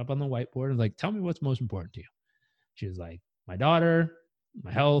 Got up on the whiteboard and was like, tell me what's most important to you. She was like, my daughter,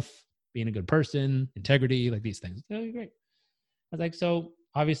 my health, being a good person, integrity, like these things. Oh, great. I was like, so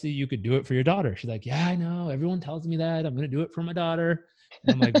obviously you could do it for your daughter. She's like, yeah, I know. Everyone tells me that. I'm going to do it for my daughter.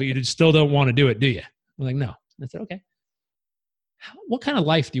 And I'm like, but you still don't want to do it, do you? I'm like, no. I said, okay. What kind of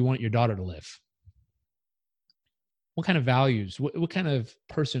life do you want your daughter to live? What kind of values? What kind of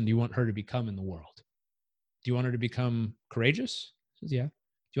person do you want her to become in the world? Do you want her to become courageous? She says, yeah. Do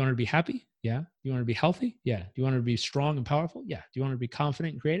you want her to be happy? Yeah. Do you want her to be healthy? Yeah. Do you want her to be strong and powerful? Yeah. Do you want her to be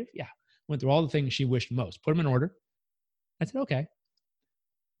confident and creative? Yeah. Went through all the things she wished most. Put them in order. I said, okay.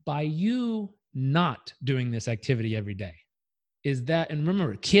 By you not doing this activity every day, is that, and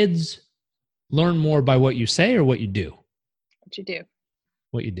remember, kids learn more by what you say or what you do? What you do.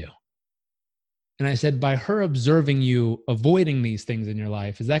 What you do. And I said, by her observing you avoiding these things in your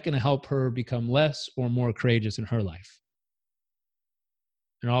life, is that going to help her become less or more courageous in her life?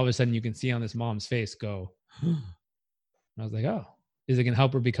 And all of a sudden you can see on this mom's face go, and I was like, oh, is it going to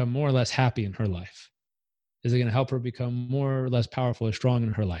help her become more or less happy in her life? Is it going to help her become more or less powerful or strong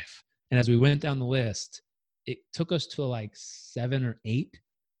in her life? And as we went down the list, it took us to like 7 or 8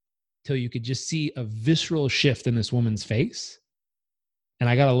 till you could just see a visceral shift in this woman's face. And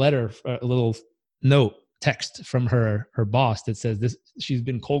I got a letter, a little note, text from her boss that says this, she's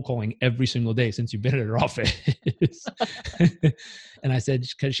been cold calling every single day since you've been at her office. And I said,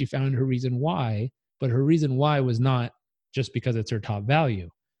 because she found her reason why, but her reason why was not just because it's her top value.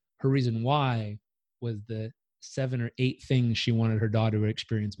 Her reason why was the 7 or 8 things she wanted her daughter to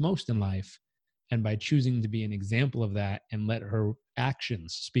experience most in life. And by choosing to be an example of that and let her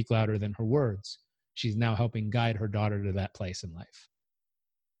actions speak louder than her words, she's now helping guide her daughter to that place in life.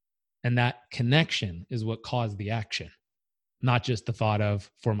 And that connection is what caused the action, not just the thought of,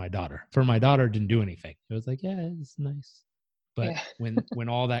 for my daughter. For my daughter didn't do anything. It was like, yeah, it's nice. But when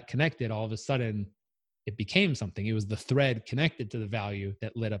all that connected, all of a sudden it became something. It was the thread connected to the value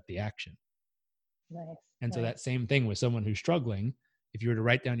that lit up the action. Nice. And so that same thing with someone who's struggling, if you were to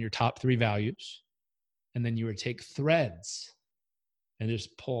write down your top 3 values, and then you were to take threads and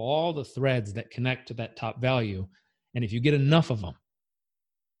just pull all the threads that connect to that top value. And if you get enough of them,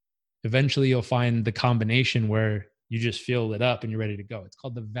 eventually you'll find the combination where you just feel lit up and you're ready to go. It's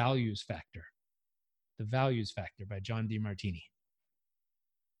called the values factor. The Values Factor by John DeMartini.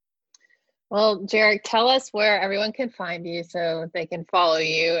 Well, Jairek, tell us where everyone can find you so they can follow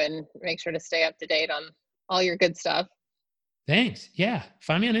you and make sure to stay up to date on all your good stuff. Thanks. Yeah.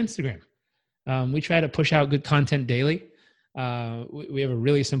 Find me on Instagram. We try to push out good content daily. We have a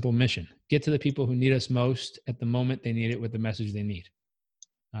really simple mission. Get to the people who need us most at the moment they need it with the message they need.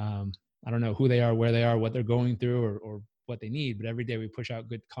 I don't know who they are, where they are, what they're going through, or what they need, but every day we push out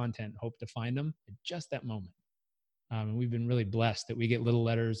good content, hope to find them at just that moment. And we've been really blessed that we get little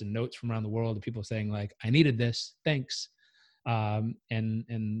letters and notes from around the world of people saying like, I needed this, thanks. And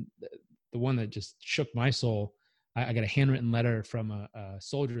the one that just shook my soul, I got a handwritten letter from a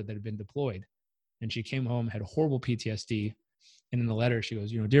soldier that had been deployed, and she came home, had horrible PTSD. And in the letter, she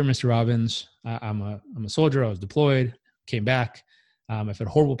goes, Dear Mr. Robbins, I'm a soldier. I was deployed, came back. I've had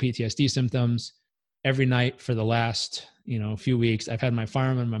horrible PTSD symptoms. Every night for the last, few weeks, I've had my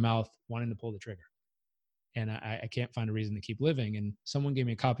firearm in my mouth wanting to pull the trigger. And I can't find a reason to keep living. And someone gave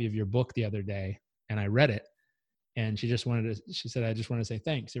me a copy of your book the other day, and I read it. And she said, I just want to say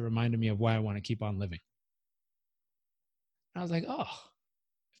thanks. It reminded me of why I want to keep on living. And I was like, oh,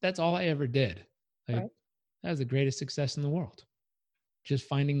 if that's all I ever did, that was the greatest success in the world. Just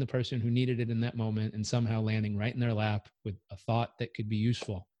finding the person who needed it in that moment and somehow landing right in their lap with a thought that could be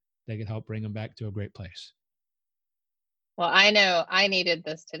useful, that could help bring them back to a great place. Well, I know I needed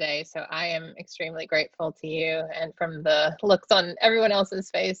this today, so I am extremely grateful to you. And from the looks on everyone else's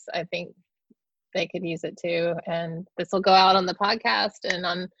face, I think they could use it too. And this will go out on the podcast and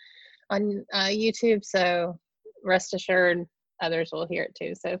on YouTube. So rest assured, others will hear it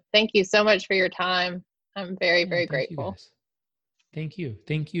too. So thank you so much for your time. I'm very, very grateful. Thank you.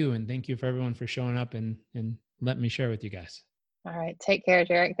 And thank you for everyone for showing up and letting me share with you guys. All right. Take care,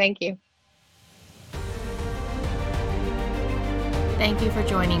 Jairek. Thank you. Thank you for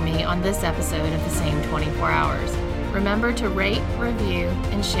joining me on this episode of The Same 24 Hours. Remember to rate, review,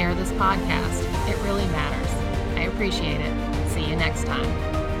 and share this podcast. It really matters. I appreciate it. See you next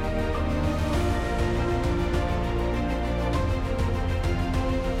time.